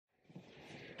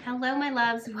Hello my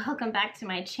loves, welcome back to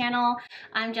my channel.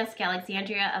 I'm Jessica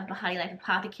Alexandria of Bahati Life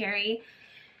Apothecary,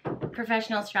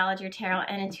 professional astrologer, tarot,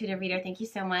 and intuitive reader. Thank you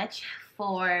so much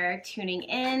for tuning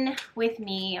in with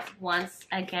me once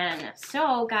again.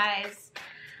 So guys,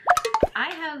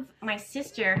 I have my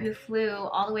sister who flew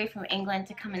all the way from England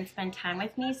to come and spend time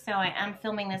with me, so I am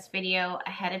filming this video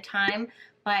ahead of time,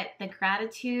 but the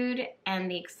gratitude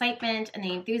and the excitement and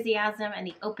the enthusiasm and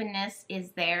the openness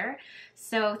is there.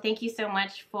 So thank you so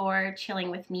much for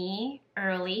chilling with me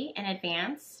early in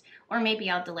advance, or maybe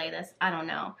I'll delay this, I don't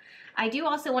know. I do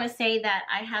also want to say that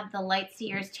I have the Light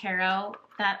Seers Tarot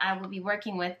that I will be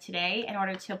working with today in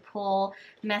order to pull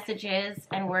messages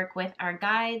and work with our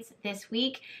guides this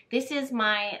week. This is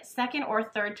my second or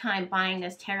third time buying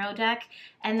this tarot deck,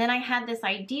 and then I had this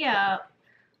idea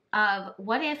of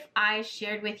what if I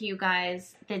shared with you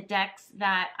guys the decks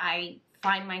that I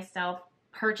find myself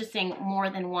purchasing more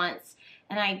than once.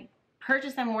 And I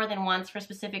purchase them more than once for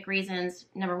specific reasons.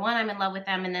 Number one, I'm in love with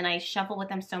them, and then I shuffle with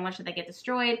them so much that they get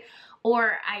destroyed,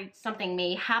 or something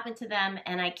may happen to them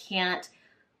and I can't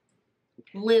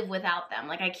live without them.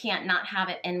 Like, I can't not have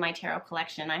it in my tarot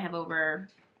collection. I have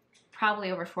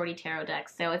probably over 40 tarot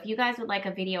decks. So if you guys would like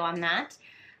a video on that,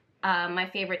 my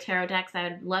favorite tarot decks, I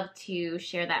would love to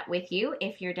share that with you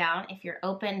if you're down, if you're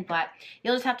open, but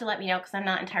you'll just have to let me know because I'm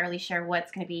not entirely sure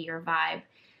what's going to be your vibe,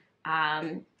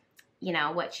 you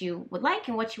know, what you would like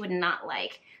and what you would not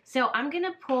like. So I'm going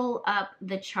to pull up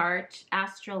the chart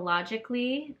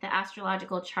astrologically, the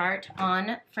astrological chart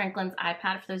on Franklin's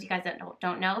iPad. For those of you guys that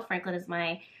don't know, Franklin is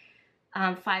my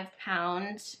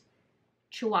 5-pound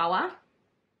Chihuahua.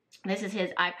 This is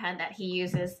his iPad that he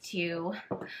uses to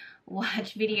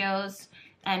watch videos,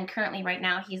 and currently right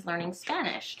now he's learning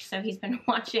Spanish. So he's been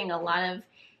watching a lot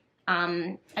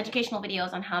of educational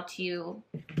videos on how to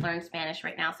learn Spanish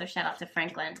right now. So shout out to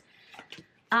Franklin.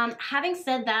 Having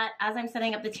said that, as I'm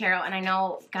setting up the tarot, and I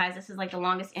know guys, this is like the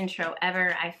longest intro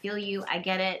ever. I feel you, I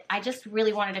get it. I just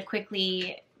really wanted to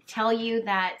quickly tell you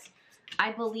that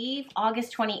I believe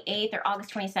August 28th or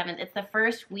August 27th, it's the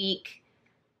first week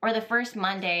or the first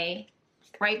Monday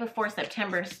right before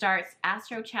September starts,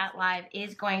 Astro Chat Live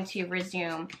is going to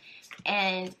resume.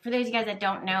 And for those of you guys that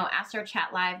don't know, Astro Chat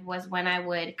Live was when I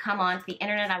would come onto the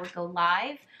internet. I would go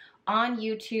live on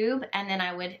YouTube, and then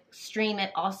I would stream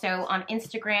it also on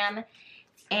Instagram,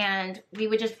 and we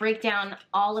would just break down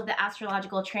all of the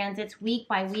astrological transits week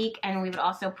by week, and we would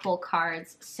also pull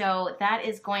cards. So that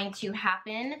is going to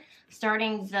happen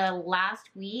starting the last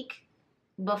week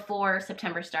before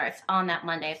September starts on that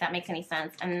Monday, if that makes any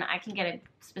sense. And I can get a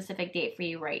specific date for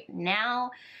you right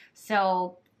now.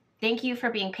 So thank you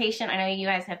for being patient. I know you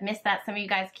guys have missed that. Some of you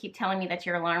guys keep telling me that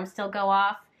your alarms still go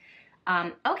off.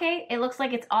 Okay, it looks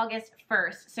like it's August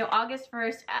 1st. So August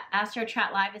 1st, Astro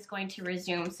Chat Live is going to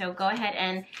resume. So go ahead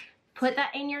and put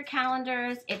that in your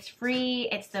calendars. It's free.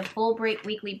 It's the full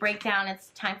weekly breakdown. It's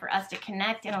time for us to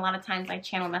connect. And a lot of times I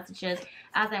channel messages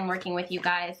as I'm working with you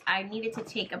guys. I needed to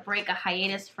take a break, a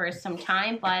hiatus for some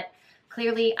time, but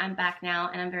clearly I'm back now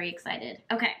and I'm very excited.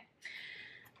 Okay.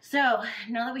 So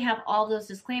now that we have all those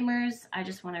disclaimers, I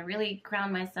just want to really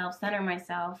ground myself, center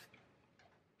myself.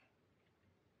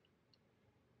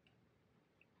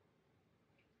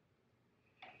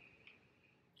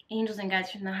 Angels and guides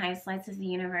from the highest lights of the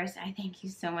universe, I thank you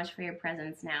so much for your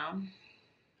presence now.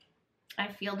 I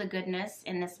feel the goodness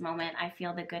in this moment. I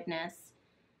feel the goodness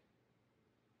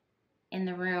in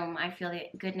the room. I feel the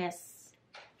goodness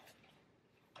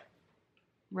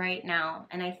right now,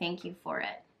 and I thank you for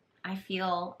it. I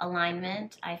feel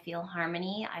alignment. I feel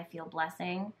harmony. I feel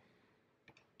blessing.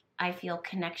 I feel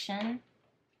connection.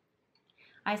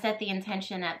 I set the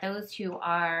intention that those who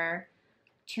are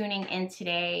tuning in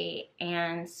today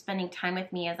and spending time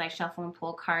with me as I shuffle and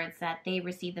pull cards, that they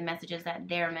receive the messages that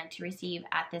they're meant to receive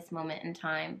at this moment in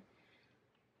time.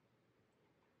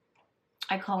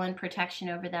 I call in protection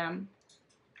over them.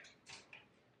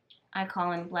 I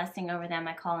call in blessing over them.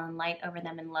 I call in light over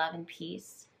them, and love and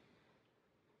peace.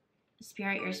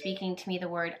 Spirit, you're speaking to me the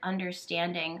word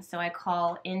understanding. So I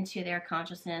call into their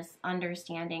consciousness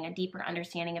understanding, a deeper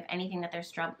understanding of anything that they're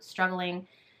struggling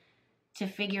to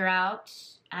figure out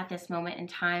at this moment in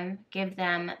time. Give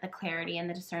them the clarity and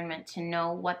the discernment to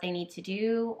know what they need to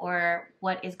do, or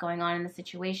what is going on in the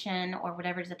situation, or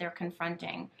whatever it is that they're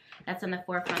confronting. That's in the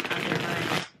forefront of their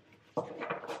mind.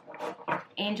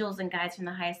 Angels and guides from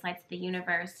the highest lights of the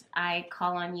universe, I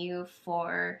call on you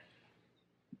for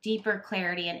deeper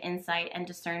clarity and insight and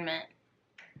discernment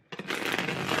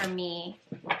for me,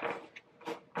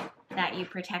 that you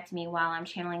protect me while I'm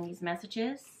channeling these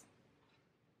messages,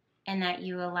 and that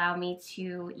you allow me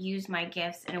to use my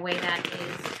gifts in a way that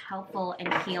is helpful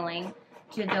and healing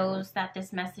to those that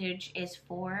this message is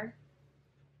for.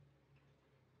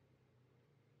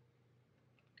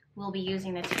 We'll be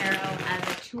using the tarot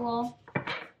as a tool.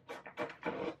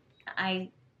 I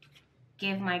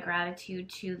give my gratitude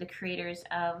to the creators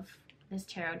of this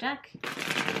tarot deck,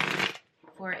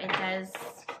 for it does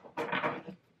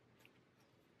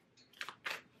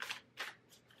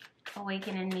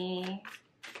awaken in me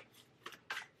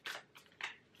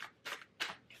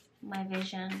my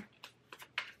vision.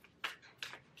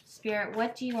 Spirit,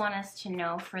 what do you want us to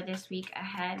know for this week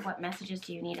ahead? What messages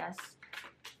do you need us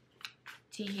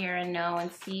to hear and know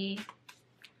and see?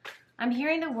 I'm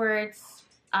hearing the words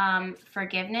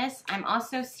forgiveness. I'm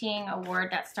also seeing a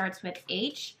word that starts with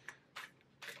H.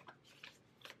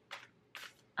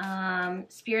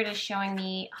 Spirit is showing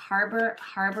me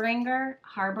harboringer.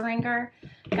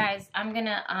 Guys, I'm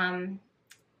gonna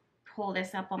pull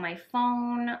this up on my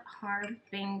phone.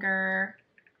 Harbinger.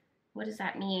 What does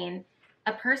that mean?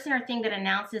 A person or thing that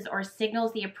announces or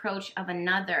signals the approach of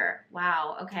another.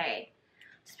 Wow, okay.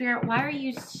 Spirit, why are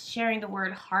you sharing the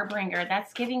word harbinger?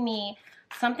 That's giving me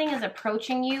something is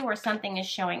approaching you or something is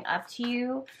showing up to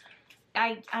you.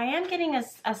 I am getting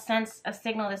a sense, a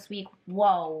signal this week.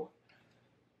 Whoa.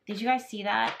 Did you guys see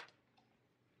that?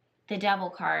 The Devil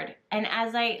card. And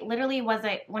as I literally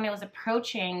when it was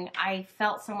approaching, I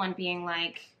felt someone being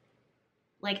like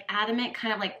adamant,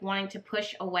 kind of like wanting to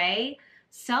push away.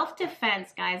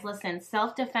 Self-defense, guys, listen,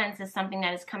 self-defense is something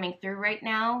that is coming through right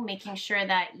now, making sure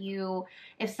that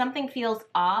if something feels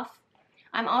off,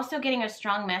 I'm also getting a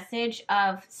strong message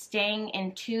of staying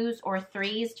in 2s or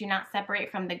 3s. Do not separate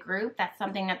from the group. That's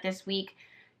something that this week,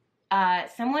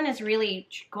 someone is really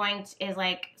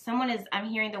I'm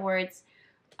hearing the words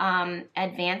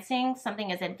advancing. Something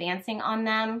is advancing on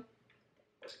them.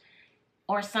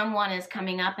 Or someone is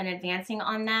coming up and advancing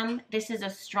on them. This is a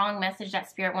strong message that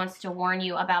Spirit wants to warn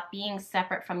you about being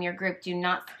separate from your group. Do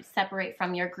not separate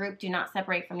from your group. Do not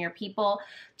separate from your people.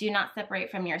 Do not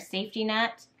separate from your safety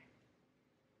net.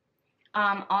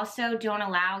 Also,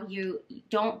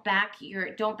 don't back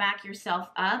yourself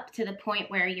up to the point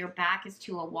where your back is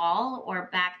to a wall or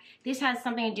back. This has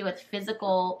something to do with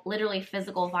literally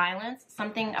physical violence,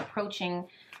 something approaching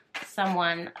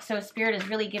someone. So Spirit is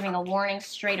really giving a warning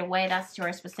straight away. That's to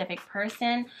a specific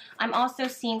person. I'm also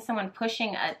seeing someone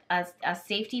pushing a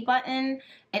safety button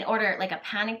in order, like a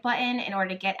panic button, in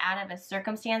order to get out of a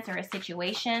circumstance or a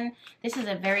situation. This is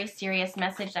a very serious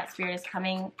message that Spirit is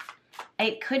coming.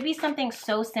 It could be something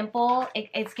so simple.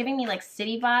 It's giving me like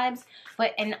city vibes,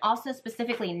 and also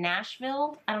specifically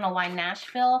Nashville. I don't know why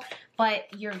Nashville, but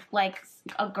you're like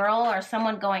a girl or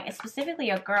someone it's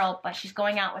specifically a girl, but she's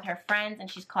going out with her friends and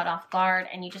she's caught off guard,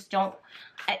 and you just don't,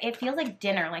 it feels like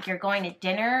dinner, like you're going to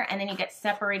dinner and then you get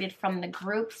separated from the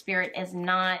group. Spirit is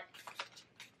not,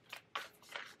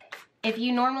 if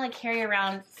you normally carry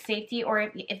around safety,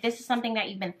 or if this is something that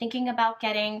you've been thinking about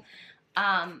getting,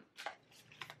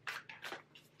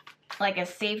 like a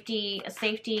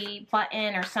safety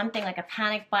button or something, like a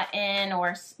panic button,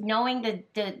 or knowing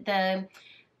the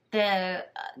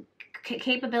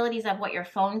capabilities of what your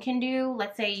phone can do.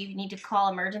 Let's say you need to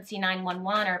call emergency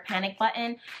 911 or a panic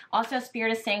button. Also,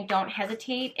 Spirit is saying don't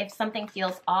hesitate if something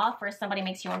feels off or if somebody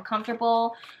makes you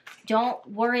uncomfortable. Don't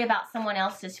worry about someone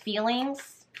else's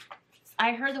feelings.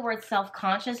 I heard the word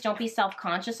self-conscious. Don't be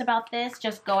self-conscious about this.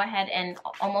 Just go ahead and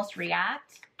almost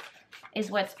react, is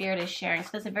what Spirit is sharing. So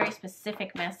that's a very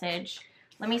specific message.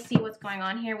 Let me see what's going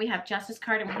on here. We have Justice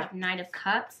card and we have Knight of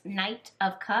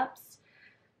Cups.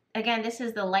 Again, this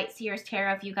is the Light Seers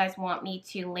Tarot. If you guys want me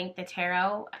to link the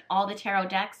tarot, all the tarot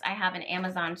decks, I have an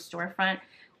Amazon storefront,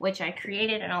 which I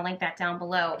created, and I'll link that down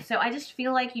below. So I just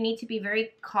feel like you need to be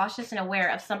very cautious and aware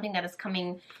of something that is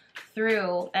coming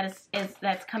through, that's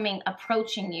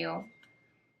approaching you.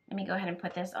 Let me go ahead and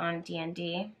put this on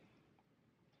D&D.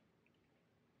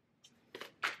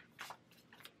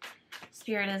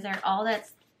 Spirit, is there all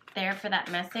that's there for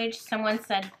that message? Someone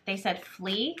said, they said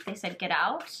flee. They said get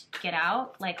out,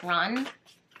 like run.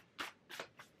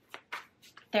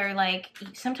 They're like,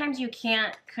 sometimes you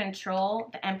can't control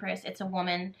the Empress. It's a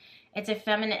woman. It's a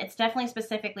feminine. It's definitely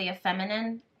specifically a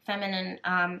feminine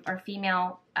or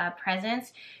female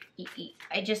presence.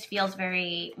 It just feels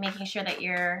very, making sure that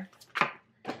you're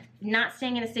not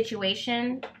staying in a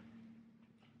situation,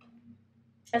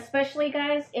 especially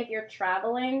guys, if you're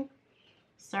traveling.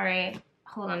 Sorry,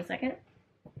 hold on a second.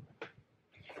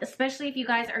 Especially if you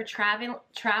guys are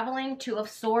traveling, Two of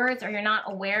Swords, or you're not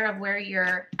aware of where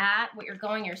you're at, what you're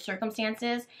going, your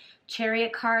circumstances.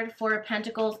 Chariot card, 4 of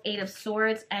Pentacles, 8 of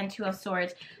Swords, and 2 of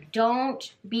Swords.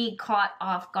 Don't be caught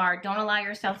off guard. Don't allow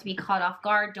yourself to be caught off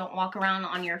guard. Don't walk around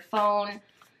on your phone.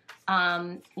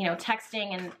 you know,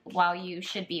 texting, and while you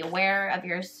should be aware of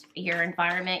your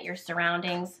environment, your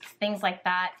surroundings, things like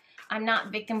that. I'm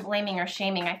not victim blaming or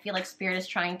shaming. I feel like Spirit is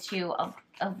trying to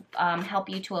help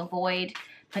you to avoid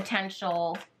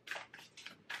potential.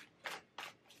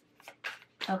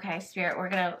 Okay,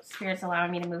 Spirit's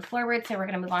allowing me to move forward, so we're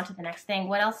gonna move on to the next thing.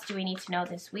 What else do we need to know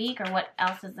this week, or what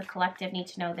else does the collective need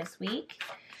to know this week?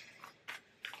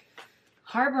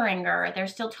 Harboringer, they're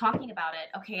still talking about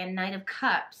it. Okay, a Knight of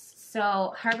Cups.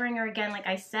 So Harboringer, again, like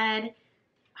I said,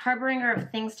 Harboringer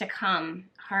of things to come.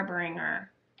 Harboringer.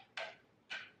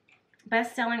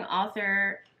 Best-selling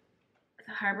author,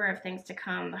 the harbor of things to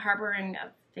come. The harboring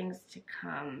of things to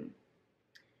come.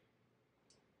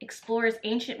 Explores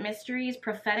ancient mysteries,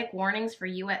 prophetic warnings for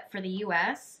the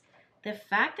U.S. The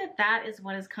fact that that is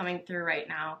what is coming through right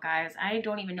now, guys. I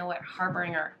don't even know what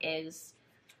Harboringer is.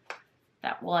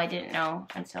 Well, I didn't know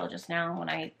until just now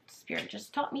when Spirit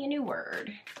just taught me a new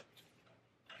word.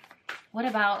 What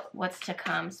about what's to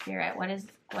come, Spirit? What is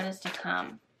to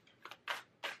come?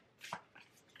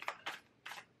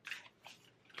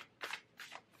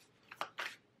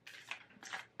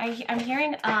 I'm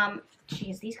hearing,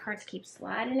 geez, these cards keep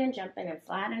sliding and jumping and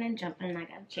sliding and jumping, and I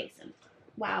gotta chase them.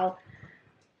 Wow.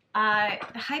 The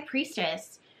High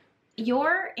Priestess,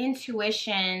 your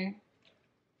intuition,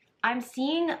 I'm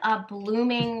seeing a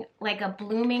blooming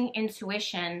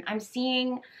intuition. I'm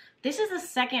seeing, this is the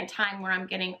second time where I'm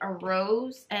getting a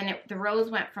rose, and the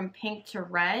rose went from pink to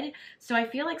red. So I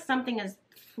feel like something is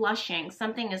flushing,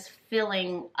 something is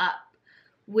filling up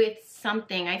with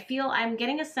something. I'm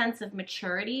getting a sense of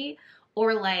maturity,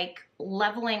 or like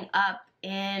leveling up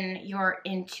in your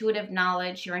intuitive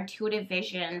knowledge, your intuitive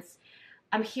visions.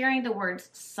 I'm hearing the words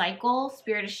cycle.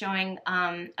 Spirit is showing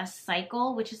a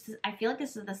cycle, which is, I feel like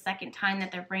this is the second time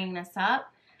that they're bringing this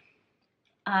up,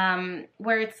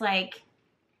 where it's like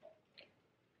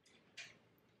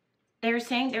they're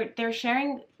saying they're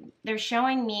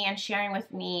showing me and sharing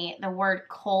with me the word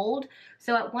cold.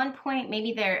 So at one point,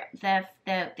 maybe the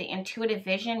intuitive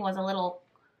vision was a little.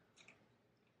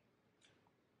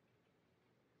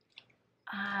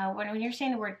 When you're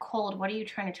saying the word cold, what are you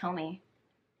trying to tell me?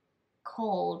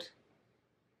 Cold.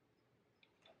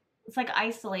 It's like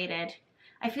isolated.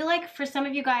 I feel like for some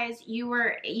of you guys, you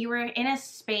were in a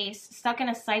space, stuck in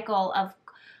a cycle of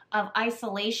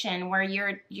isolation, where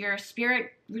your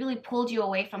spirit really pulled you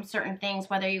away from certain things,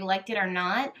 whether you liked it or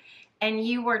not, and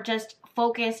you were just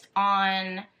focused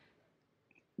on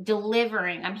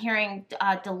delivering. I'm hearing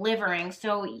delivering.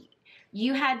 So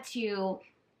you had to,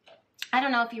 I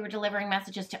don't know if you were delivering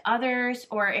messages to others,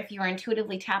 or if you were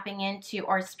intuitively tapping into,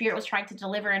 or Spirit was trying to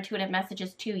deliver intuitive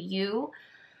messages to you.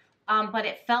 But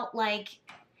it felt like,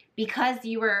 because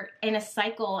you were in a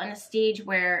cycle, in a stage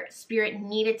where Spirit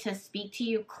needed to speak to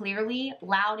you clearly,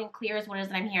 loud and clear is what it is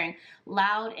that I'm hearing.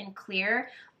 Loud and clear.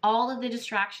 All of the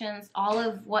distractions, all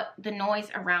of what the noise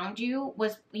around you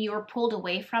was, you were pulled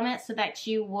away from it so that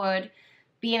you would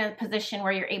be in a position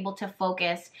where you're able to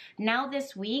focus. Now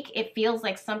this week, it feels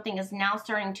like something is now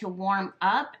starting to warm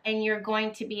up, and you're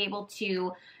going to be able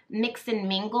to mix and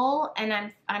mingle.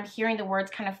 And I'm hearing the words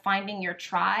kind of finding your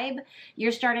tribe.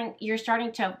 You're starting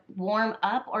to warm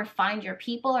up, or find your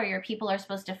people, or your people are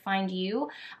supposed to find you.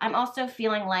 I'm also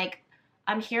feeling like,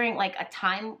 I'm hearing like a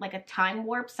time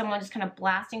warp, someone just kind of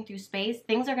blasting through space.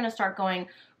 Things are going to start going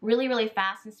really, really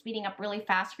fast and speeding up really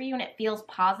fast for you, and it feels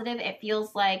positive. It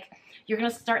feels like you're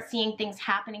going to start seeing things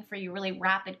happening for you really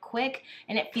rapid, quick,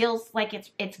 and it feels like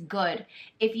it's good.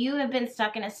 If you have been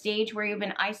stuck in a stage where you've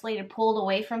been isolated, pulled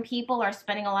away from people, or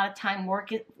spending a lot of time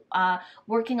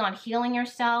working on healing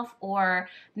yourself, or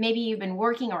maybe you've been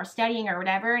working or studying or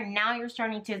whatever, now you're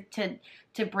starting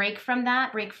to break from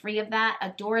that, break free of that. A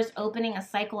door is opening, a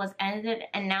cycle has ended,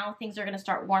 and now things are going to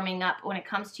start warming up when it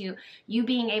comes to you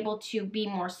being able to be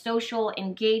more social,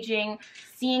 engaging,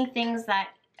 seeing things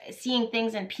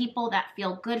and people that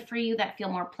feel good for you, that feel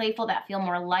more playful, that feel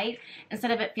more light,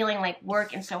 instead of it feeling like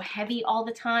work and so heavy all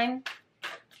the time.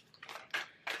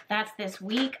 That's this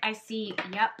week. I see,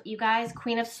 yep, you guys,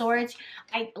 Queen of Swords.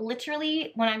 I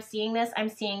literally, when I'm seeing this, I'm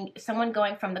seeing someone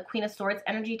going from the Queen of Swords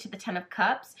energy to the Ten of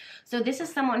Cups. So this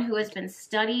is someone who has been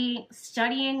studying,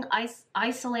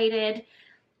 isolated,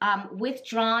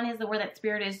 withdrawn is the word that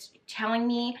Spirit is telling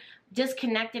me,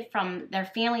 disconnected from their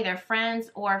family, their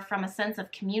friends, or from a sense of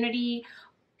community.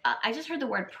 I just heard the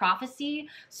word prophecy.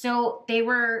 So they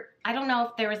were, I don't know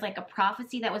if there was like a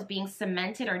prophecy that was being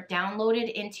cemented or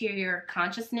downloaded into your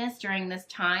consciousness during this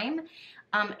time.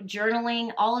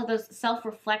 Journaling, all of those,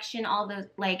 self-reflection, all those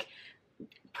like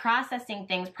processing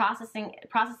things, processing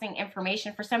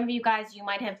information. For some of you guys, you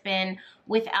might have been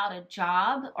without a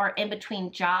job or in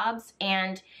between jobs,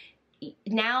 and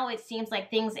now it seems like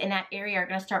things in that area are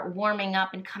going to start warming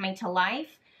up and coming to life.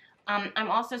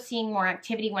 I'm also seeing more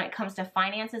activity when it comes to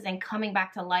finances and coming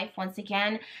back to life once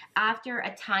again after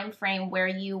a time frame where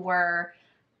you were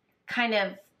kind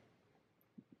of,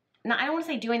 now, I don't want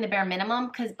to say doing the bare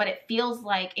minimum, but it feels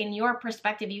like in your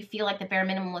perspective, you feel like the bare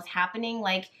minimum was happening.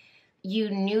 Like you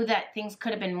knew that things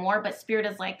could have been more, but Spirit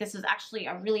is like, this is actually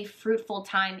a really fruitful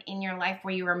time in your life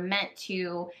where you were meant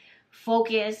to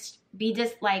focus, be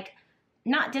just like,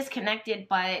 not disconnected,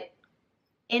 but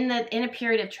in a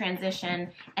period of transition.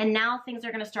 And now things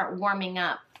are going to start warming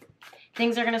up.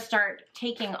 Things are going to start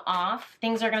taking off.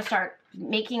 Things are going to start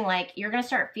making like, you're going to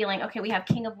start feeling, okay, we have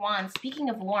King of Wands. Speaking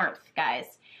of warmth,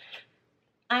 guys,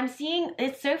 I'm seeing,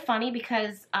 it's so funny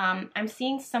because I'm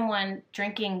seeing someone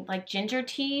drinking like ginger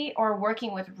tea or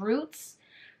working with roots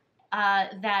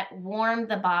that warm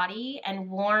the body and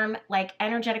warm, like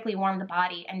energetically warm the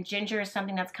body. And ginger is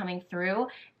something that's coming through.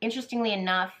 Interestingly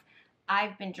enough,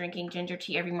 I've been drinking ginger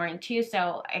tea every morning too.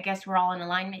 So I guess we're all in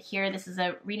alignment here. This is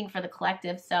a reading for the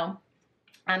collective. So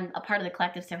I'm a part of the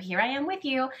collective, so here I am with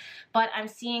you. But I'm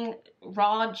seeing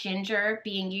raw ginger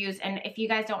being used. And if you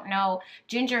guys don't know,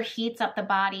 ginger heats up the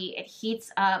body. It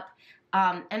heats up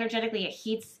energetically.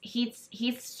 It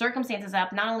heats circumstances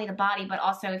up, not only the body, but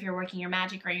also if you're working your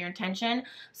magic or your intention.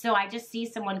 So I just see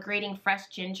someone grating fresh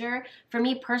ginger. For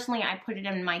me personally, I put it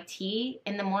in my tea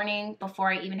in the morning before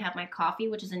I even have my coffee,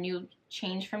 which is a new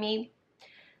change for me.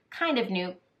 Kind of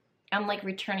new. I'm like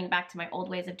returning back to my old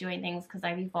ways of doing things because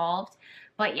I've evolved.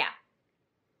 But yeah.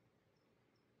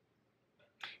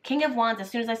 King of Wands, as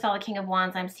soon as I saw the King of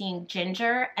Wands, I'm seeing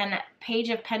ginger, and Page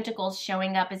of Pentacles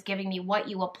showing up is giving me what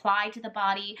you apply to the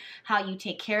body, how you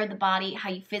take care of the body,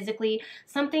 how you physically,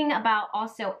 something about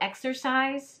also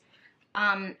exercise,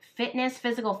 fitness,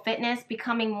 physical fitness,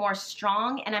 becoming more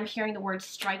strong. And I'm hearing the word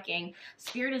striking.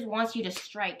 Spirit wants you to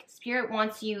strike. Spirit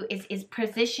wants you, is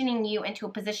positioning you into a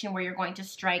position where you're going to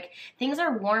strike. Things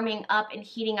are warming up and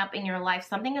heating up in your life.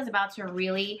 Something is about to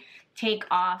really take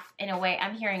off in a way.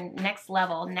 I'm hearing next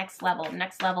level, next level,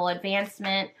 next level,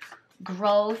 advancement,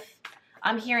 growth.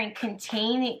 I'm hearing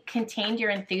contain your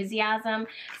enthusiasm.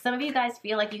 Some of you guys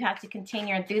feel like you have to contain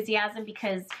your enthusiasm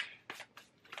because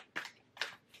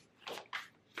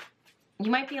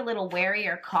you might be a little wary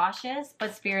or cautious,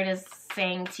 but Spirit is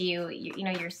saying to you, you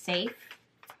know, you're safe.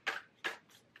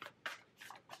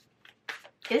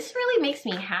 This really makes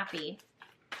me happy.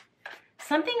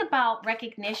 Something about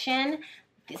recognition.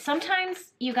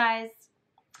 Sometimes, you guys,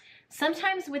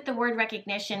 sometimes with the word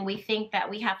recognition, we think that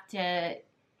we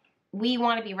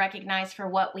want to be recognized for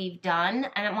what we've done.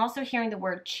 And I'm also hearing the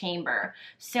word chamber.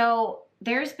 So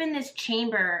there's been this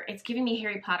chamber, it's giving me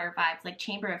Harry Potter vibes, like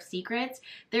Chamber of Secrets.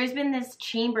 There's been this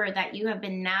chamber that you have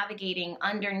been navigating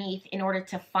underneath in order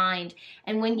to find.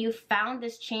 And when you found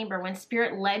this chamber, when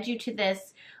Spirit led you to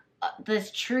this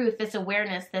truth, this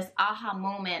awareness, this aha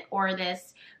moment, or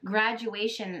this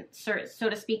graduation, so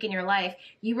to speak, in your life,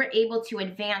 you were able to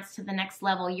advance to the next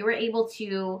level. You were able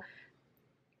to,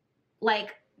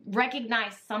 like,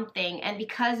 recognize something, and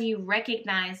because you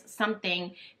recognize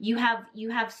something, you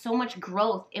have so much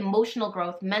growth, emotional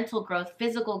growth, mental growth,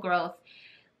 physical growth,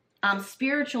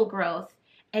 spiritual growth,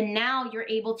 and now you're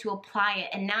able to apply it,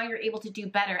 and now you're able to do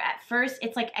better. At first,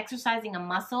 it's like exercising a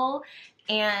muscle,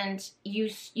 and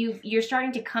you're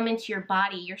starting to come into your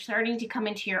body, you're starting to come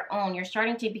into your own, you're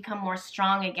starting to become more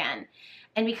strong again.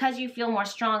 And because you feel more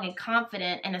strong and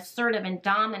confident and assertive and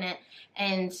dominant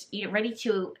and you're ready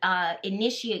to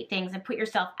initiate things and put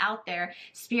yourself out there,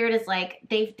 Spirit is like,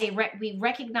 we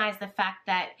recognize the fact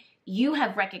that you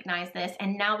have recognized this,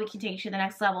 and now we can take you to the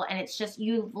next level. And it's just,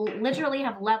 you literally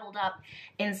have leveled up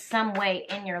in some way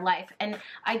in your life. And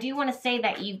I do want to say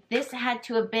that this had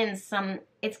to have been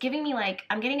it's giving me, like,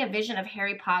 I'm getting a vision of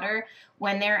Harry Potter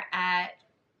when they're at,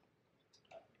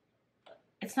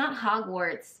 it's not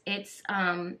Hogwarts, it's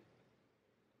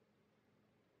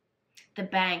the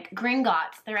bank,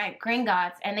 Gringotts. They're at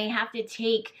Gringotts, and they have to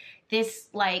take this,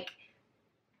 like,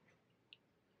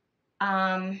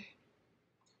 I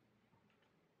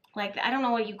don't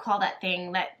know what you call that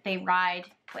thing that they ride,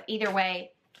 but either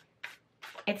way,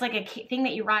 it's like a thing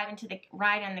that you ride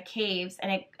in the caves,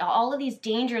 and all of these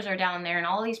dangers are down there, and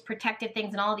all these protective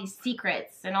things, and all these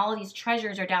secrets, and all of these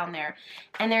treasures are down there.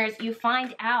 And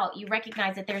you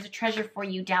recognize that there's a treasure for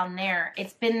you down there.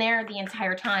 It's been there the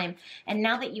entire time. And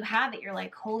now that you have it, you're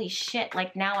like, holy shit,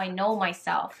 like, now I know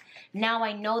myself. Now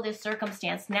I know this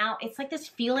circumstance. Now it's like this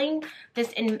feeling,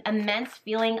 this immense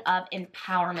feeling of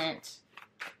empowerment.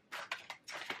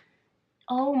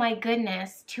 Oh my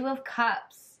goodness, Two of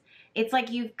Cups. It's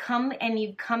like you've come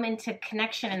into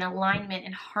connection and alignment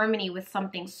and harmony with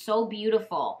something so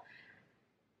beautiful.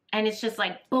 And it's just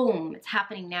like, boom, it's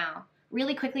happening now.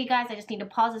 Really quickly, guys, I just need to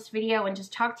pause this video and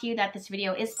just talk to you that this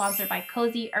video is sponsored by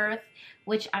Cozy Earth,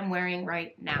 which I'm wearing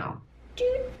right now.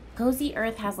 Dude. Cozy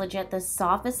Earth has legit the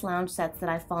softest lounge sets that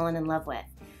I've fallen in love with.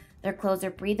 Their clothes are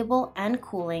breathable and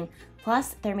cooling,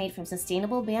 plus they're made from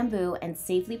sustainable bamboo and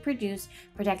safely produced,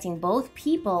 protecting both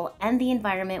people and the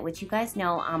environment, which you guys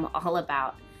know I'm all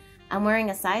about. I'm wearing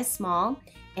a size small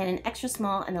and an extra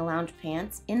small in the lounge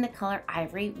pants in the color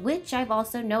ivory, which I've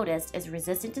also noticed is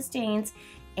resistant to stains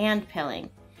and pilling.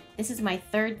 This is my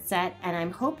third set, and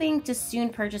I'm hoping to soon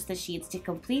purchase the sheets to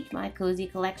complete my cozy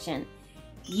collection.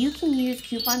 You can use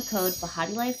coupon code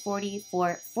BahatiLife40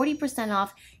 for 40%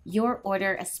 off your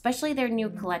order, especially their new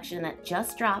collection that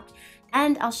just dropped,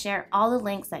 and I'll share all the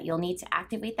links that you'll need to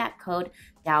activate that code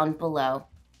down below.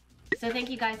 So thank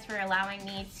you guys for allowing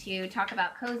me to talk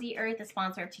about Cozy Earth, the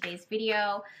sponsor of today's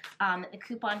video. The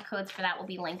coupon codes for that will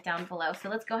be linked down below. So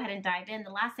let's go ahead and dive in.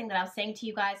 The last thing that I was saying to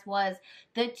you guys was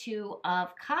the Two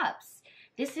of Cups.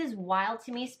 This is wild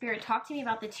to me. Spirit, talk to me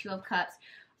about the Two of Cups.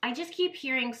 I just keep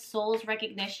hearing soul's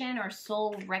recognition or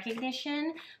soul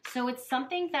recognition. So it's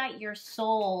something that your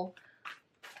soul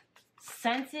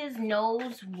senses,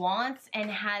 knows, wants,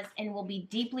 and will be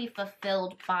deeply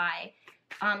fulfilled by.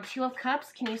 Two of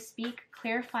Cups, can you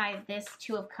clarify this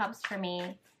Two of Cups for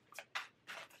me?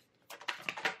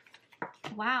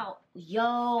 Wow,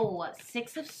 yo,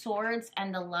 Six of Swords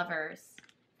and the Lovers.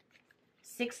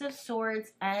 Six of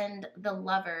Swords and the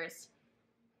Lovers.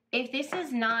 If this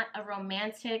is not a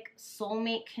romantic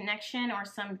soulmate connection or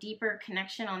some deeper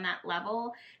connection on that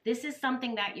level, this is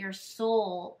something that your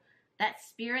soul, that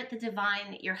spirit, the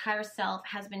divine, your higher self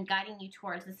has been guiding you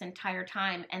towards this entire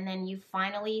time. And then you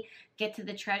finally get to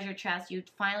the treasure chest. You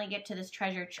finally get to this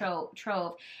treasure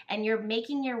trove. And you're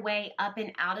making your way up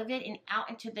and out of it and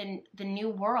out into the new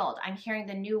world. I'm hearing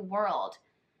the new world.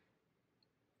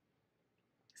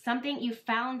 You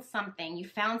found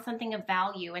something of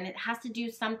value, and it has to do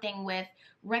something with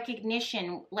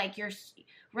recognition, like your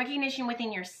recognition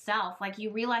within yourself, like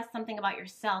you realize something about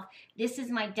yourself. This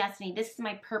is my destiny, this is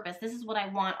my purpose, this is what I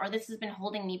want, or this has been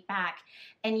holding me back,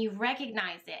 and you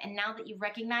recognize it. And now that you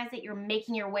recognize it, you're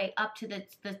making your way up to the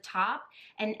top,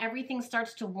 and everything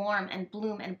starts to warm and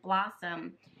bloom and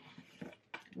blossom.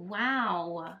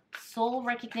 Wow, soul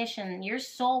recognition. Your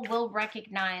soul will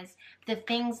recognize the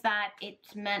things that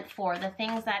it's meant for, the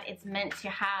things that it's meant to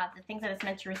have, the things that it's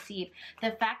meant to receive.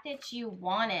 The fact that you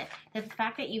want it, the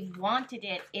fact that you've wanted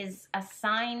it is a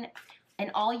sign,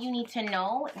 and all you need to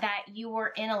know that you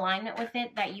were in alignment with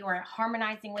it, that you are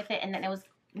harmonizing with it, and that it was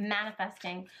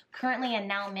manifesting currently and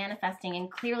now manifesting,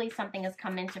 and clearly something has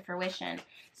come into fruition.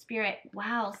 Spirit,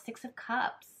 wow, Six of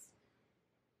Cups.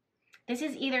 This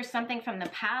is either something from the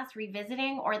past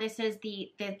revisiting, or this is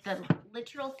the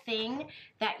literal thing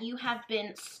that you have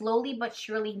been slowly but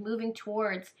surely moving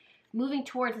towards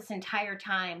this entire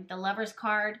time. The Lover's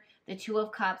card, the Two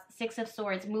of Cups, Six of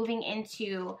Swords, moving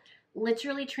into,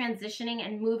 literally transitioning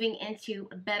and moving into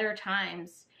better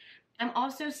times. I'm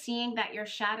also seeing that your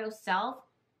shadow self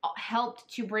helped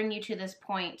to bring you to this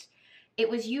point. It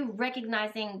was you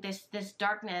recognizing this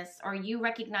darkness, or you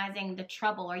recognizing the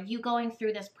trouble, or you going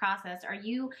through this process, or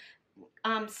you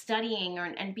studying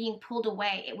and being pulled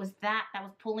away. It was that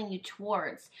was pulling you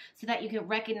towards, so that you can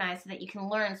recognize, so that you can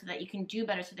learn, so that you can do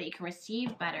better, so that you can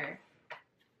receive better.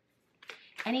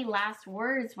 Any last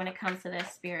words when it comes to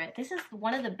this, Spirit? This is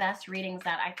one of the best readings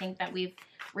that I think that we've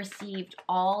received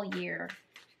all year.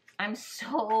 I'm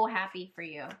so happy for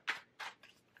you.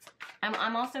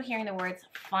 I'm also hearing the words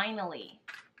finally.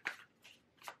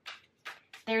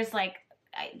 There's like,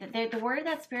 the word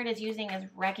that Spirit is using is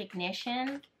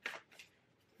recognition.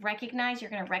 Recognize,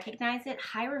 you're going to recognize it.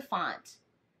 Hierophant.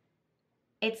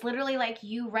 It's literally like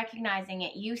you recognizing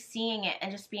it, you seeing it,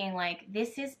 and just being like,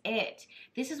 this is it.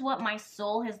 This is what my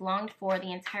soul has longed for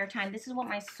the entire time. This is what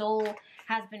my soul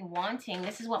has been wanting.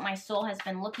 This is what my soul has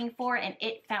been looking for, and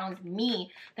it found me.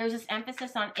 There's this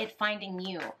emphasis on it finding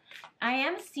you. I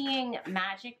am seeing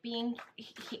magic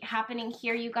happening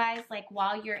here, you guys. Like,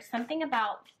 while you're, something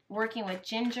about working with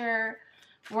ginger,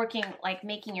 like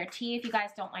making your tea. If you guys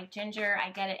don't like ginger,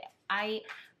 I get it.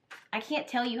 I can't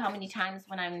tell you how many times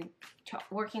when I'm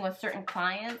working with certain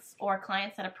clients, or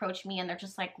clients that approach me and they're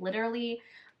just like, literally,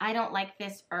 I don't like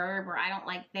this herb, or I don't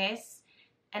like this.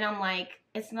 And I'm like,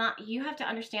 it's not, you have to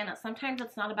understand that sometimes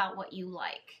it's not about what you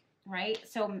like, right?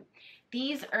 So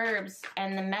these herbs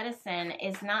and the medicine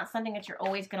is not something that you're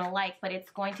always going to like, but it's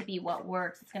going to be what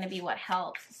works. It's going to be what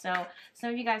helps. So some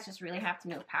of you guys just really have to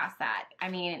move past that. I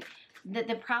mean,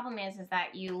 the problem is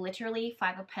that you literally,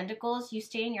 Five of Pentacles, you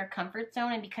stay in your comfort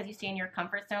zone, and because you stay in your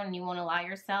comfort zone and you won't allow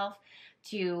yourself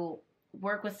to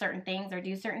work with certain things or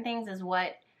do certain things is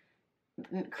what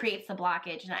creates the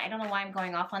blockage. And I don't know why I'm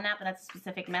going off on that, but that's a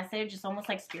specific message. It's almost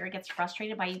like spirit gets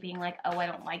frustrated by you being like, oh, I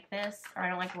don't like this, or I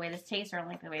don't like the way this tastes, or I don't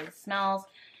like the way this smells.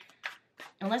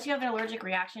 Unless you have an allergic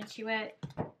reaction to it.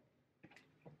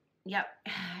 Yep.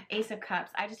 Ace of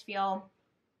Cups. I just feel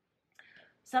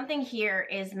something here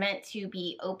is meant to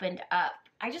be opened up.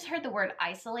 I just heard the word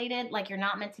isolated, like you're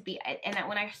not meant to be. And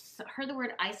when I heard the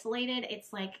word isolated,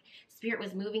 it's like spirit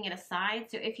was moving it aside.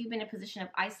 So if you've been in a position of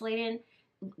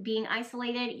being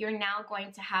isolated, you're now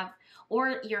going to have,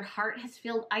 or your heart has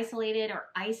felt isolated or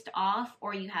iced off,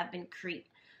 or you have been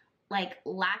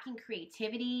lacking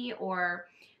creativity or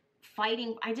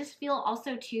fighting. I just feel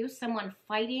also too, someone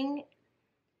fighting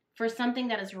for something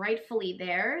that is rightfully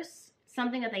theirs,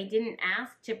 something that they didn't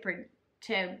ask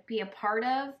to be a part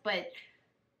of, but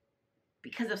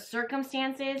because of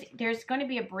circumstances, there's going to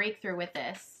be a breakthrough with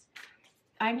this.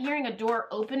 I'm hearing a door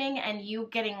opening and you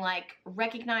getting like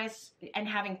recognized and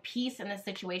having peace in this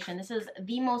situation. This is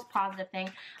the most positive thing.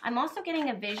 I'm also getting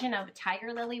a vision of a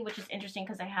tiger lily, which is interesting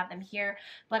because I have them here,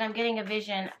 but I'm getting a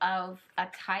vision of a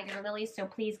tiger lily. So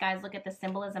please guys, look at the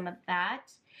symbolism of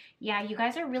that. Yeah, you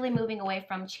guys are really moving away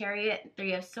from Chariot,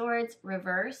 Three of Swords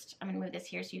reversed. I'm gonna move this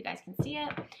here so you guys can see it.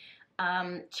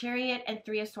 Chariot and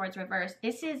Three of Swords reversed.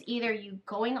 This is either you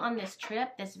going on this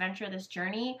trip, this venture, this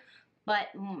journey, but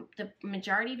the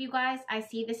majority of you guys, I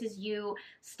see this is you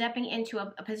stepping into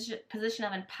a position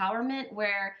of empowerment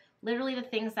where literally the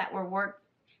things that were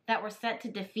set to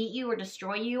defeat you or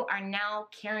destroy you are now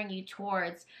carrying you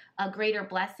towards a greater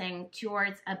blessing,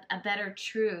 towards a better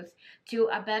truth, to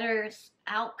a better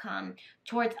outcome,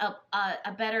 towards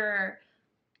a better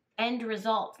end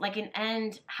result, like an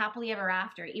end happily ever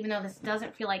after, even though this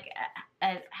doesn't feel like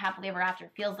a happily ever after.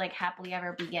 It feels like happily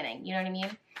ever beginning. You know what I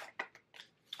mean?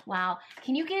 Wow.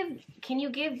 Can you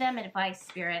give them advice,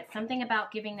 Spirit? Something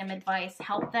about giving them advice.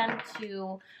 Help them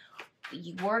to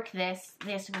work this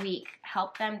week.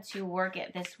 Help them to work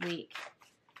it this week.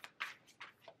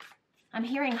 I'm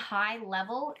hearing high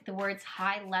level. The words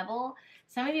high level.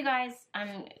 Some of you guys,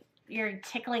 you're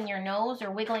tickling your nose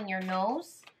or wiggling your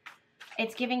nose.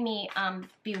 It's giving me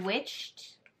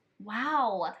bewitched.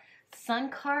 Wow.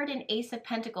 Sun card and Ace of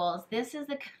Pentacles. This is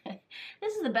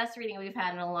the best reading we've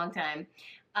had in a long time.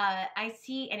 I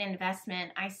see an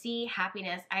investment. I see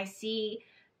happiness. I see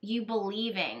you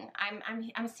believing.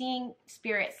 I'm seeing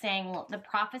Spirit saying the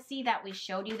prophecy that we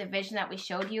showed you, the vision that we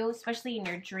showed you, especially in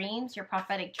your dreams, your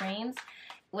prophetic dreams,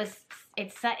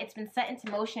 it's been set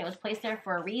into motion. It was placed there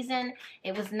for a reason.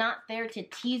 It was not there to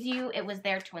tease you. It was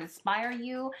there to inspire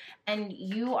you, and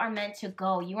you are meant to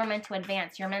go. You are meant to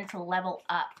advance. You're meant to level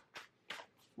up.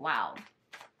 Wow.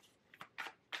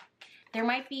 There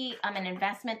might be an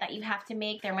investment that you have to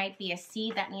make. There might be a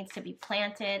seed that needs to be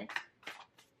planted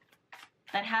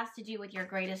that has to do with your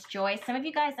greatest joy. Some of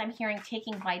you guys, I'm hearing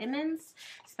taking vitamins,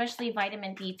 especially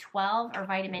vitamin B12 or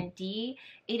vitamin D.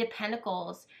 Eight of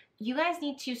Pentacles. You guys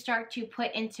need to start to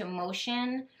put into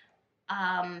motion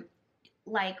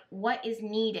like what is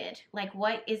needed,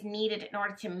 in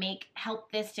order to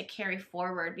help this to carry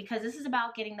forward, because this is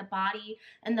about getting the body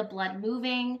and the blood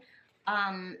moving.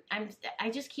 I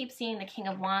just keep seeing the King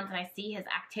of Wands, and I see his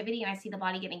activity, and I see the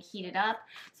body getting heated up.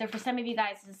 So for some of you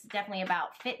guys, this is definitely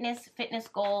about fitness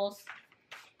goals,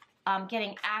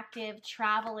 getting active,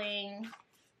 traveling,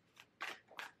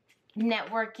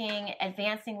 networking,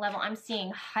 advancing level. I'm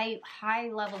seeing high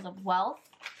levels of wealth,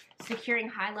 securing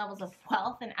high levels of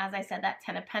wealth. And as I said, that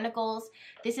Ten of Pentacles,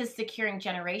 this is securing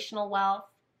generational wealth.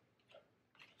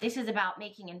 This is about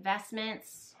making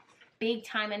investments, big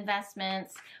time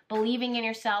investments, believing in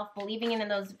yourself, believing in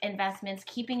those investments,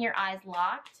 keeping your eyes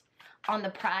locked on the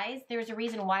prize. There's a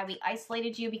reason why we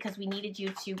isolated you, because we needed you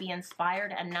to be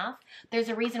inspired enough. There's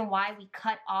a reason why we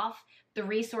cut off the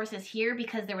resources here,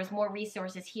 because there was more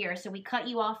resources here. So we cut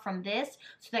you off from this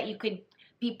so that you could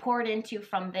be poured into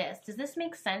from this. Does this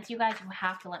make sense, you guys? You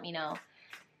have to let me know.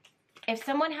 If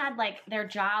someone had like their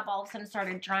job all of a sudden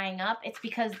started drying up, it's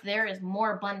because there is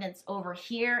more abundance over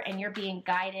here and you're being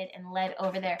guided and led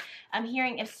over there. I'm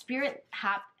hearing if Spirit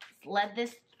led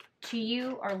this to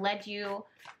you or led you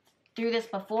through this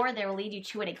before, they will lead you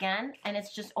to it again. And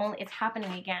it's just it's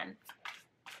happening again.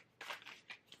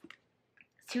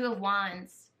 Two of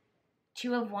Wands.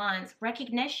 Two of Wands.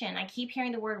 Recognition. I keep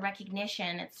hearing the word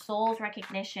recognition. It's soul's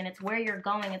recognition. It's where you're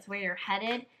going. It's where you're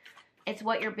headed. It's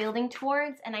what you're building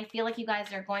towards. And I feel like you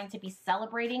guys are going to be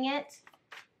celebrating it.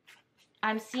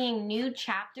 I'm seeing new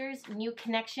chapters, new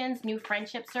connections, new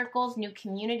friendship circles, new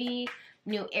community,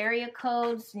 new area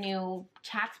codes, new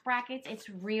tax brackets. It's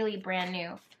really brand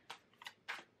new.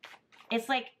 It's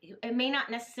like, it may not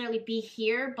necessarily be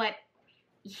here, but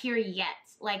here yet,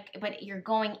 like, but you're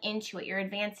going into it, you're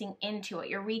advancing into it,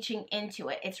 you're reaching into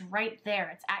it. It's right there.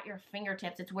 It's at your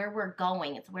fingertips. It's where we're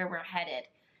going. It's where we're headed.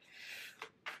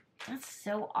 That's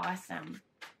so awesome.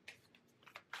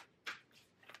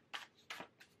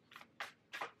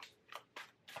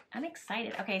 I'm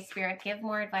excited. Okay, Spirit, give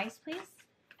more advice, please.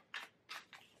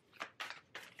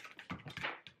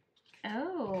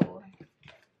 Oh.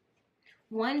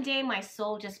 One day my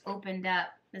soul just opened up,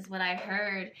 is what I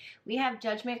heard. We have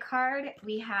Judgment card,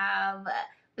 we have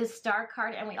the Star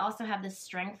card, and we also have the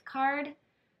Strength card.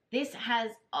 This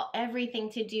has everything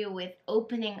to do with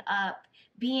opening up,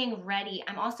 being ready.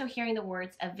 I'm also hearing the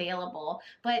words available.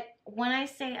 But when I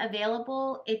say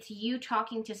available, it's you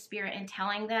talking to Spirit and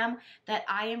telling them that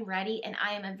I am ready and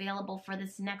I am available for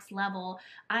this next level.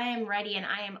 I am ready and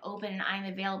I am open and I am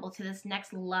available to this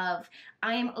next love.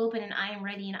 I am open and I am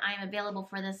ready and I am available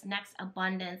for this next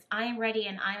abundance. I am ready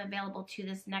and I am available to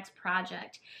this next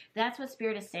project. That's what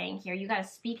Spirit is saying here. You got to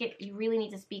speak it. You really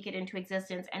need to speak it into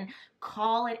existence and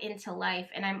call it into life.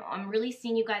 And I'm really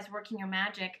seeing you guys working your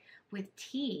magic with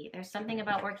tea. There's something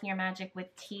about working your magic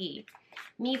with tea.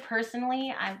 Me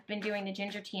personally, I've been doing the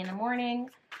ginger tea in the morning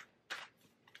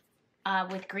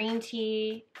with green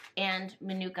tea and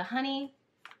Manuka honey.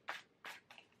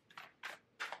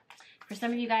 For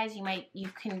some of you guys, you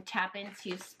can tap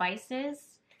into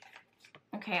spices.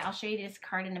 Okay, I'll show you this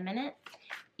card in a minute.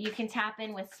 You can tap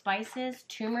in with spices.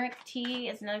 Turmeric tea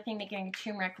is another thing, making a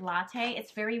turmeric latte.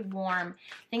 It's very warm.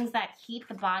 Things that heat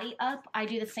the body up. I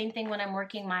do the same thing when I'm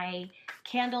working my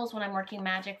candles, when I'm working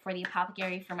magic for the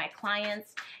apothecary for my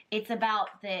clients. It's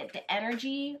about the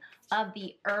energy of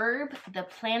the herb, the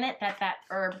planet that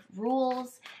herb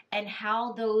rules, and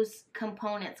how those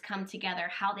components come together,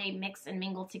 how they mix and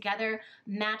mingle together,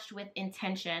 matched with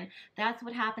intention. That's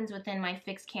what happens within my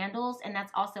fixed candles, and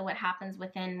that's also what happens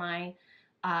within my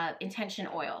intention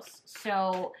oils.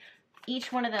 So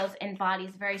each one of those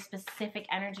embodies very specific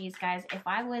energies, guys.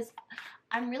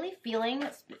 I'm really feeling,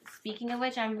 speaking of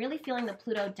which, I'm really feeling the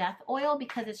Pluto Death Oil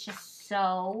because it's just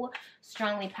so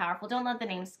strongly powerful. Don't let the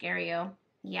name scare you.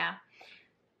 Yeah.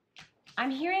 I'm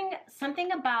hearing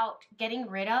something about getting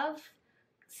rid of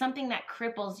something that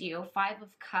cripples you. 5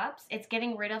 of Cups. It's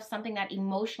getting rid of something that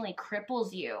emotionally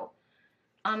cripples you.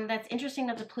 That's interesting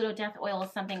that the Pluto Death Oil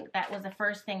is something that was the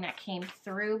first thing that came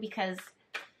through, because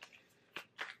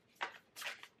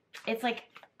it's like,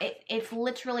 it's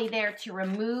literally there to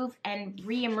remove and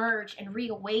reemerge and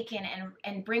reawaken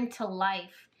and bring to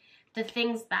life the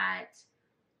things that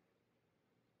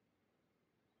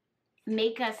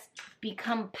make us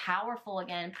become powerful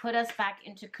again, put us back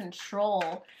into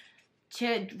control,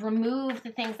 to remove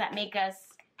the things that make us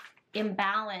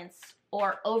imbalanced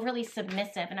or overly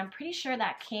submissive. And I'm pretty sure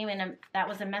that came in, that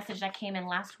was a message that came in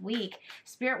last week.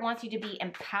 Spirit wants you to be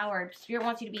empowered. Spirit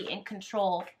wants you to be in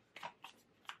control.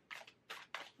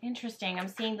 Interesting. I'm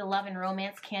seeing the love and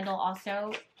romance candle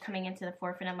also coming into the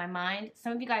forefront of my mind.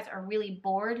 Some of you guys are really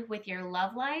bored with your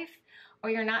love life, or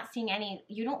you're not seeing any,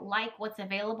 you don't like what's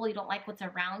available. You don't like what's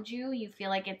around you. You feel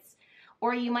like it's,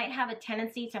 or you might have a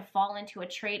tendency to fall into a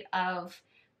trait of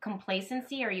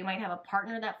complacency, or you might have a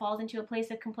partner that falls into a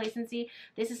place of complacency.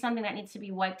 This is something that needs to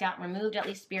be wiped out and removed. At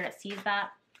least Spirit sees that.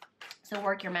 So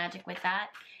work your magic with that.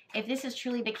 If this is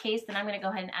truly the case, then I'm going to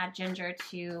go ahead and add ginger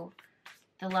to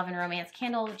the love and romance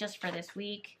candle just for this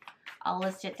week. I'll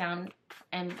list it down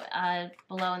and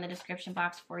below in the description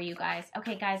box for you guys.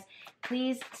 Okay, guys,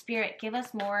 please, Spirit, give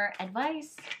us more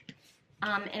advice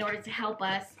in order to help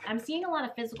us. I'm seeing a lot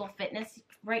of physical fitness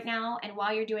right now, and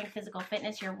while you're doing physical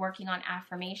fitness, you're working on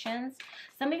affirmations.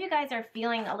 Some of you guys are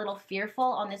feeling a little fearful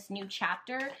on this new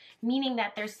chapter, meaning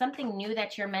that there's something new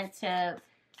that you're meant to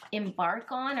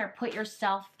embark on or put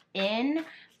yourself in,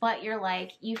 but you're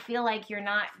like, you feel like you're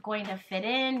not going to fit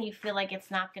in. You feel like it's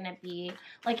not going to be,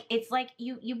 like, it's like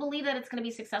you believe that it's going to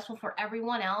be successful for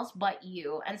everyone else but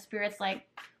you. And Spirit's like,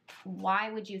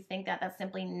 why would you think that? That's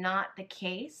simply not the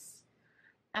case.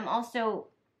 I'm also,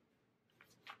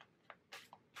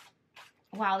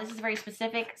 wow, this is very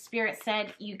specific. Spirit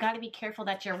said you got to be careful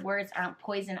that your words aren't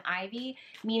poison ivy,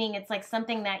 meaning it's like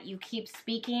something that you keep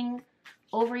speaking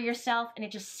over yourself and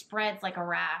it just spreads like a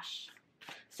rash.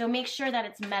 So make sure that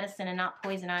it's medicine and not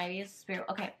poison ivy. Spirit,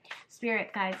 okay,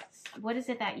 Spirit, guys, what is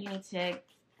it that you need to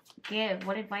give?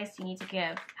 What advice do you need to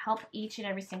give? Help each and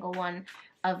every single one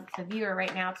of the viewer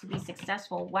right now to be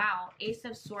successful. Wow, Ace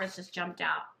of Swords just jumped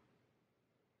out.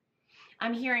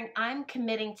 I'm hearing I'm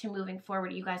committing to moving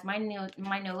forward. You guys, my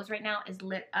nose right now is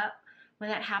lit up.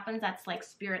 When that happens, that's like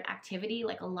spirit activity,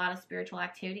 like a lot of spiritual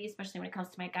activity, especially when it comes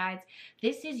to my guides.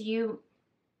 This is you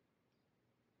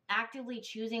actively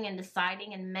choosing and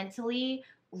deciding and mentally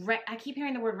I keep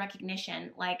hearing the word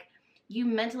recognition, like you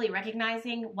mentally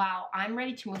recognizing, wow, I'm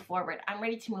ready to move forward. I'm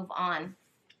ready to move on.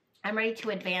 I'm ready to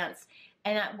advance.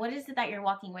 And what is it that you're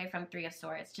walking away from? Three of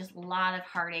Swords. Just a lot of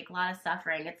heartache, a lot of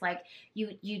suffering. It's like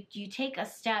you take a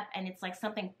step and it's like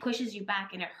something pushes you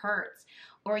back and it hurts.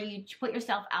 Or you put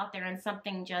yourself out there and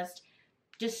something just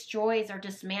destroys or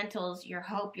dismantles your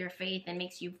hope, your faith, and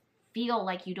makes you feel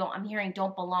like you don't, I'm hearing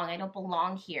don't belong. I don't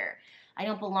belong here. I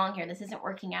don't belong here. This isn't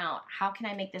working out. How can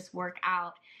I make this work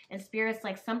out? And Spirit's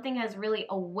like something has really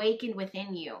awakened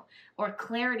within you, or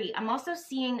clarity. I'm also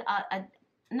seeing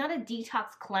not a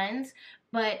detox cleanse,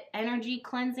 but energy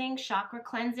cleansing, chakra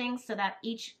cleansing, so that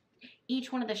each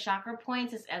one of the chakra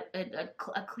points is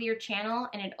a clear channel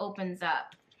and it opens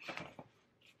up.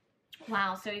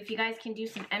 Wow, so if you guys can do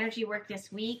some energy work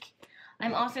this week.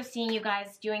 I'm also seeing you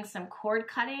guys doing some cord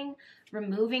cutting,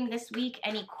 removing this week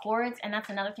any cords, and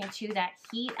that's another thing too, that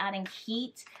heat, adding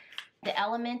heat, the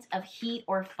element of heat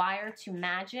or fire to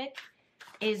magic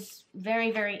is very,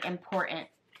 very important.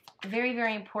 Very,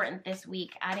 very important this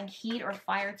week. Adding heat or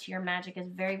fire to your magic is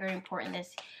very, very important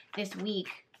this week.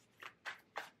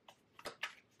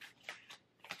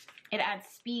 It adds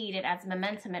speed, it adds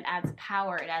momentum, it adds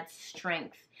power, it adds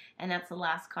strength. And that's the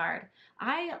last card.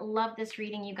 I love this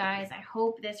reading, you guys. I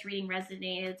hope this reading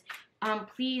resonated.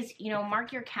 Please,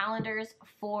 mark your calendars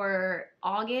for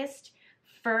August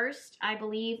 1st, I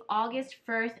believe. August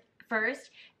 1st,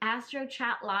 Astro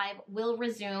Chat Live will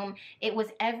resume. It was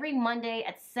every Monday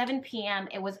at 7 p.m.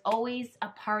 It was always a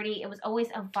party. It was always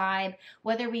a vibe.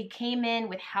 Whether we came in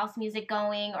with house music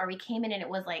going, or we came in and it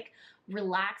was like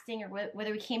relaxing, or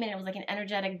whether we came in and it was like an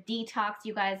energetic detox,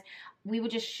 you guys, we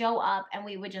would just show up and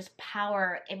we would just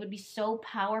power. It would be so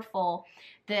powerful.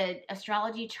 The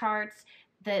astrology charts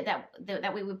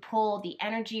that we would pull, the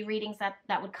energy readings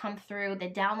that would come through, the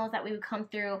downloads that we would come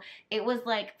through. It was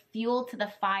like fuel to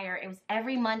the fire. It was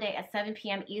every Monday at 7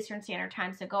 p.m. Eastern Standard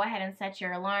Time. So go ahead and set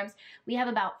your alarms. We have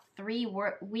about 3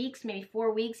 weeks, maybe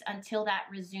 4 weeks until that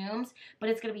resumes, but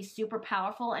it's going to be super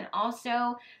powerful. And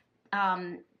also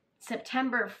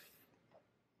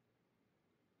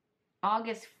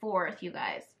August 4th, you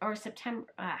guys, or September,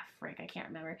 I can't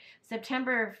remember.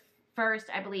 September 1st,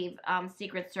 I believe,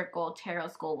 Secret Circle Tarot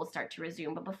School will start to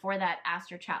resume. But before that,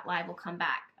 Astro Chat Live will come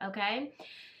back, okay?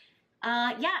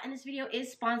 Yeah, and this video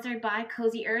is sponsored by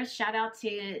Cozy Earth. Shout out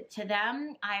to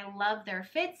them. I love their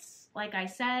fits. Like I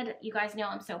said, you guys know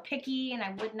I'm so picky, and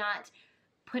I would not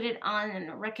put it on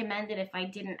and recommend it if I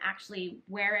didn't actually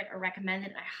wear it or recommend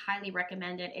it. I highly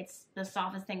recommend it. It's the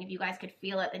softest thing. If you guys could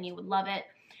feel it, then you would love it.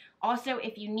 Also,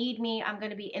 if you need me, I'm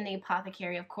going to be in the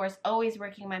apothecary, of course, always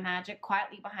working my magic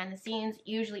quietly behind the scenes,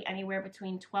 usually anywhere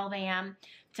between 12 a.m.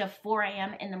 to 4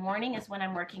 a.m. in the morning is when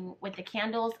I'm working with the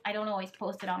candles. I don't always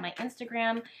post it on my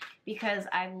Instagram because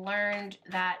I've learned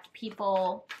that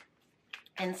people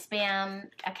and spam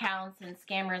accounts and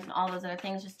scammers and all those other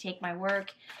things just take my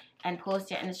work and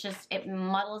post it, and it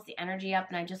muddles the energy up,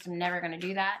 and I just am never going to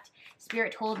do that.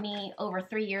 Spirit told me over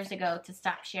 3 years ago to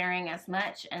stop sharing as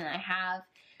much, and I have.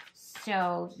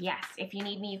 So yes, if you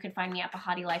need me, you can find me at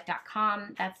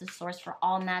BahatiLife.com. That's the source for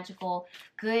all magical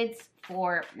goods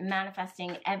for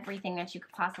manifesting everything that you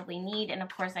could possibly need. And of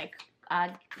course, I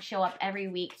show up every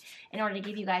week in order to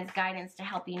give you guys guidance to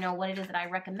help you know what it is that I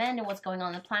recommend and what's going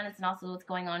on in the planets, and also what's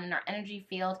going on in our energy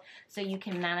field, so you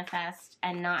can manifest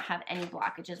and not have any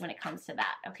blockages when it comes to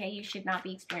that, okay? You should not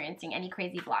be experiencing any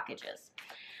crazy blockages.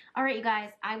 All right, you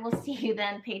guys, I will see you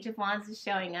then. Page of Wands is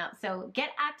showing up. So get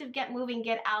active, get moving,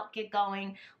 get out, get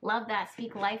going. Love that.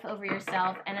 Speak life over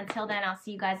yourself. And until then, I'll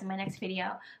see you guys in my next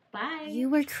video. Bye. You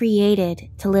were created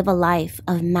to live a life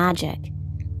of magic,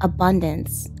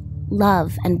 abundance,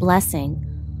 love, and blessing,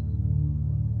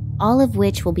 all of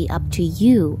which will be up to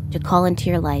you to call into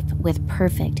your life with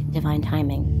perfect divine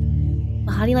timing.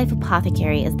 Bahati Life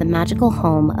Apothecary is the magical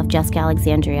home of Jessica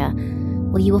Alexandria,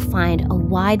 where you will find a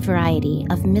wide variety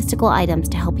of mystical items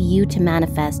to help you to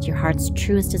manifest your heart's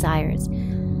truest desires,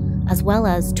 as well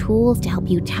as tools to help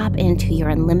you tap into your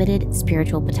unlimited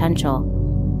spiritual potential.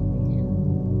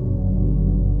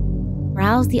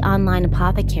 Browse the online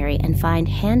apothecary and find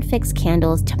hand-fixed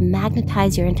candles to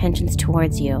magnetize your intentions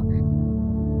towards you.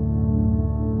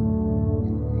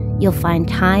 You'll find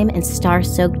thyme and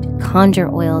star-soaked conjure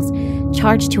oils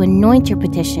charged to anoint your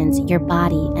petitions, your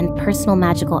body, and personal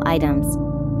magical items.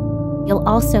 You'll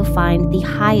also find the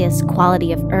highest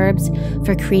quality of herbs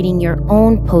for creating your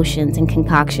own potions and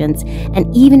concoctions,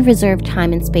 and even reserve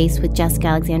time and space with Jessica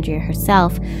Alexandria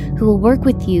herself, who will work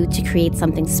with you to create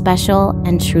something special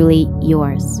and truly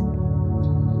yours.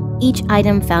 Each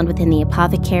item found within the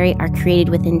apothecary are created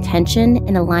with intention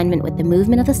in alignment with the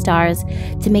movement of the stars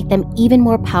to make them even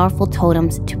more powerful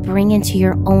totems to bring into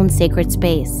your own sacred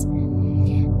space.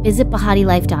 Visit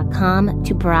BahatiLife.com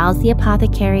to browse the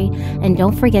apothecary, and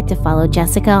don't forget to follow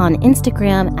Jessica on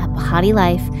Instagram at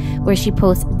BahatiLife, where she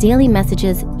posts daily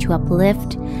messages to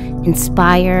uplift,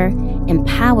 inspire,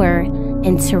 empower,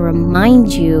 and to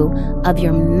remind you of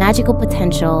your magical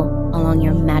potential along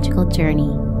your magical journey.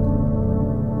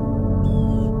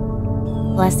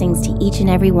 Blessings to each and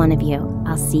every one of you.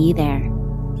 I'll see you there.